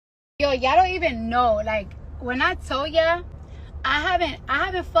Yo, y'all don't even know. Like, when I tell ya, I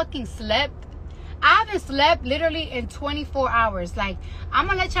haven't fucking slept. I haven't slept literally in 24 hours. Like, I'm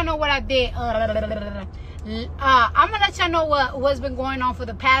gonna let y'all know what I did. I'm gonna let y'all know what's been going on for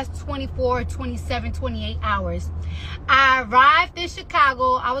the past 24, 27, 28 hours. I arrived in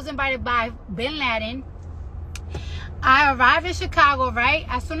Chicago. I was invited by Bin Laden. I arrived in Chicago, right?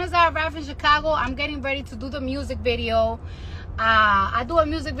 As soon as I arrived in Chicago, I'm getting ready to do the music video. I do a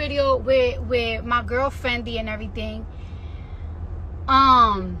music video with my girl Fendi and everything.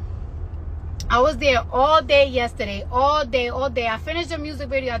 I was there all day yesterday, all day. I finished the music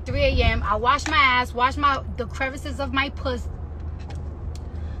video at 3 a.m. I washed my ass, washed the crevices of my puss.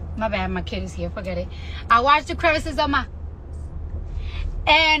 My bad, my kid is here, forget it. I washed the crevices of my...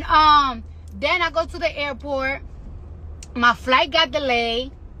 And then I go to the airport. My flight got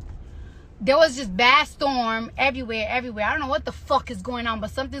delayed. There was just bad storm everywhere. I don't know what the fuck is going on,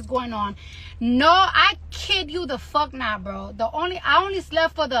 but something's going on. No, I kid you the fuck not, bro. I only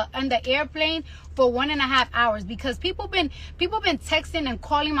slept on the airplane for 1.5 hours because people been texting and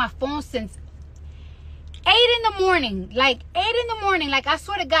calling my phone since 8 in the morning. Like 8 in the morning. Like, I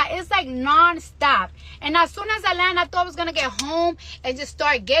swear to God, it's like non-stop. And as soon as I land, I thought I was gonna get home and just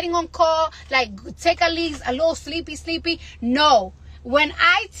start getting on call, like take a little sleepy. No. When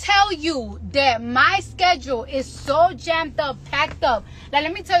I tell you that my schedule is so jammed up, packed up, like,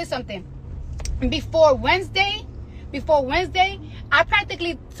 let me tell you something. Before Wednesday, I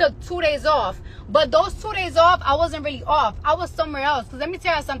practically took 2 days off. But those 2 days off, I wasn't really off. I was somewhere else. Because let me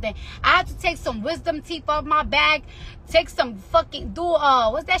tell you something. I had to take some wisdom teeth off my bag. Take some fucking,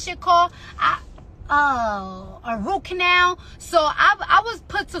 what's that shit called? A root canal. So I was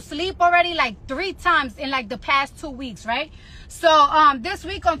put to sleep already like 3 times in like the past 2 weeks, right? So this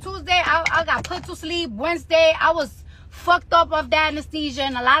week on Tuesday, I got put to sleep. Wednesday, I was fucked up of that anesthesia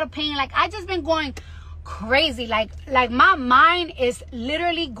and a lot of pain. Like, I just been going crazy. Like my mind is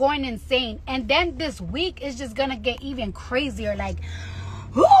literally going insane. And then this week is just gonna get even crazier. Like,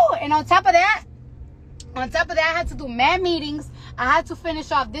 whoo! And on top of that, I had to do mad meetings. I had to finish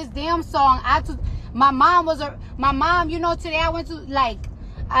off this damn song. My mom, you know, today I went to,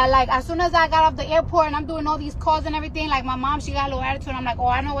 as soon as I got off the airport and I'm doing all these calls and everything, like, my mom, she got a little attitude. I'm like, oh,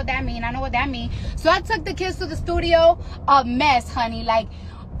 I know what that mean. So I took the kids to the studio. A mess, honey. Like,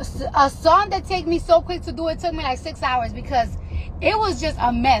 a song that take me so quick to do, it took me like 6 hours because it was just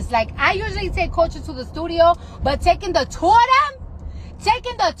a mess. Like, I usually take coaches to the studio, but taking the two of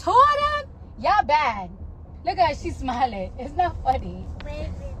them, y'all bad. Look at her, she's smiling. It's not funny.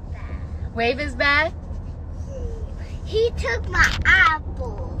 Wave is bad? He took my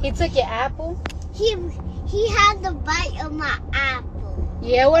apple. He took your apple? He had the bite of my apple.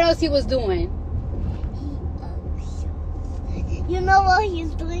 Yeah, what else he was doing? You know what he's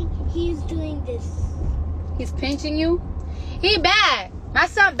doing? He's doing this. He's pinching you? He bad. My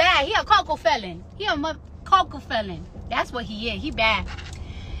son bad. He a cocoa felon. Cocoa felon. That's what he is. He bad.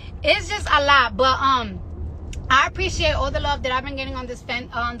 It's just a lot, but I appreciate all the love that I've been getting on this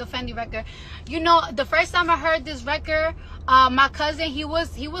on the Fendi record. You know, the first time I heard this record, my cousin, he was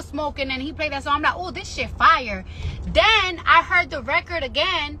smoking and he played that song. I'm like, oh, this shit fire. Then I heard the record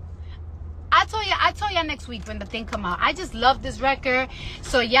again. I told y'all next week when the thing come out. I just love this record.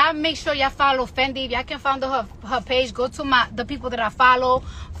 So y'all make sure y'all follow Fendi. If y'all can find her page, go to the people that I follow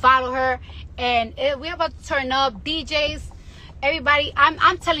her. And we're about to turn up. DJs, everybody.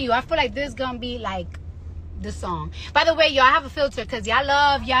 I'm telling you, I feel like this is gonna be like the song. By the way, y'all, I have a filter because y'all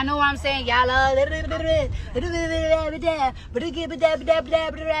know what I'm saying. Y'all love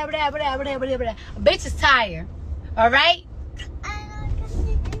bitch is tired. All right.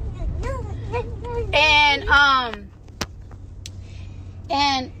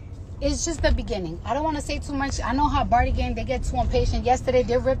 And it's just the beginning. I don't want to say too much. I know how Barty gang, they get too impatient. Yesterday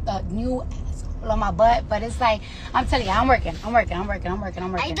they ripped a new asshole on my butt, but it's like, I'm telling you, I'm working. I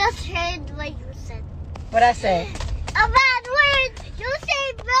just heard what you said. What I said? A bad word. You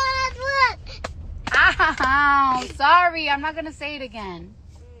said bad word. Oh, sorry. I'm not gonna say it again.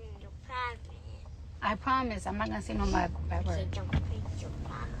 You promise. I promise. I'm not gonna say no bad word.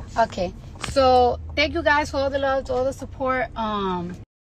 Okay. So thank you guys for all the love, all the support.